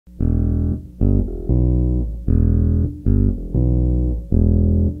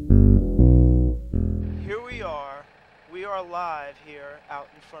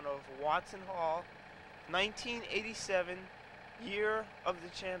Watson Hall, 1987, Year of the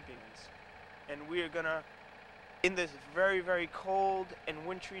Champions. And we are gonna, in this very, very cold and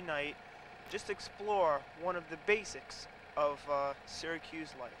wintry night, just explore one of the basics of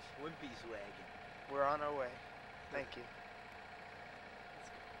Syracuse life. Wimpys Wagon. We're on our way. Thank you.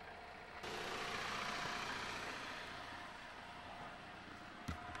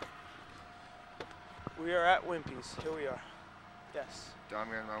 We are at Wimpy's. Here we are. Yes. I'm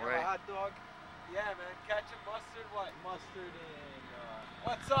on my You way. have a hot dog? Yeah, man. Ketchup, mustard, what? Mustard and,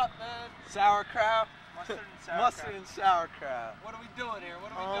 what's up, man? Sauerkraut? Mustard and sauerkraut. Mustard and sauerkraut. What are we doing here?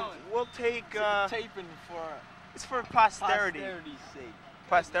 What are we doing? We'll take. Taping for It's for posterity's sake.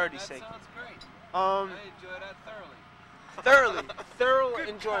 Posterity's That sake. sounds great. I enjoy that thoroughly. thorough Good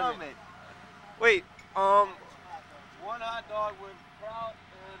enjoyment. comment. Wait. One hot dog with kraut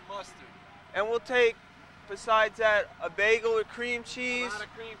and mustard. And we'll take, besides that, a bagel with cream cheese. A lot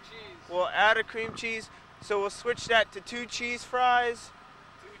of cream cheese. We'll add a cream cheese. So we'll switch that to 2 cheese fries.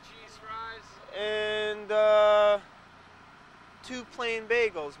 2 cheese fries. And 2 plain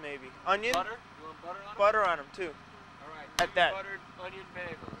bagels, maybe. Onion? Butter? You want butter on them? Butter on them, too. All right. At that. Buttered onion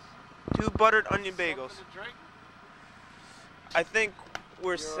bagels. 2 buttered onion bagels. Something to drink? I think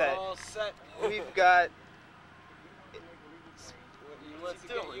we're You're set. all set. We've got... He wants to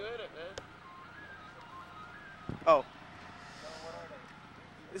get you in it, man. Oh.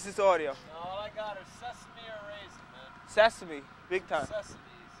 This is audio. All I got are sesame or raisin, man. Sesame. Big time. Sesame,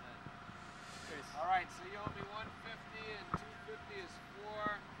 all right, so you owe me $150 and $250 is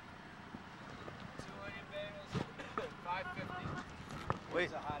 4. 2 onion bagels, $5.50. Wait.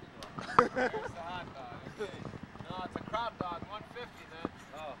 It's a hot dog. Here's the hot dog. Okay. No, it's a kraut dog, $150, man.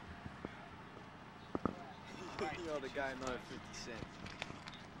 Oh. Right, you owe the guy another 50 cents.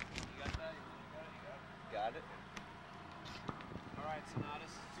 You got that? You got it? All right, so now this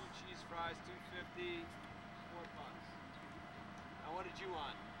is 2 cheese fries, $2.50, $4. Now what did you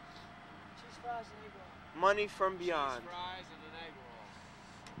want? Cheese fries and egg roll. Money from beyond. Cheese fries and an egg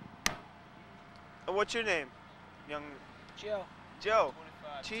roll. And what's your name, young Joe. Joe?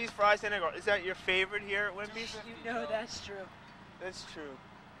 25. Cheese fries and egg roll. Is that your favorite here at Wimpy's? You know that's true. That's true.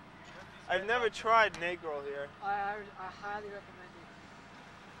 I've never tried an egg roll here. I highly recommend it.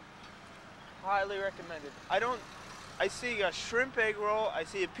 Highly recommended. I see a shrimp egg roll, I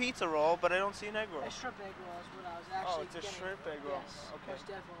see a pizza roll, but I don't see an egg roll. A shrimp egg roll is what I was actually Oh, it's a getting. shrimp egg roll. Yes, Okay. most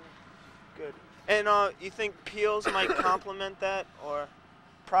definitely. Good. And you think peels might complement that, or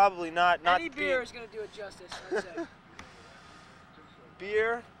probably not? Not Any beer is going to do it justice, I'd say.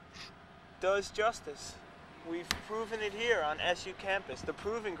 Beer does justice. We've proven it here on SU campus, the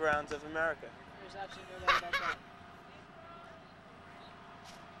proving grounds of America. There's absolutely no doubt about that.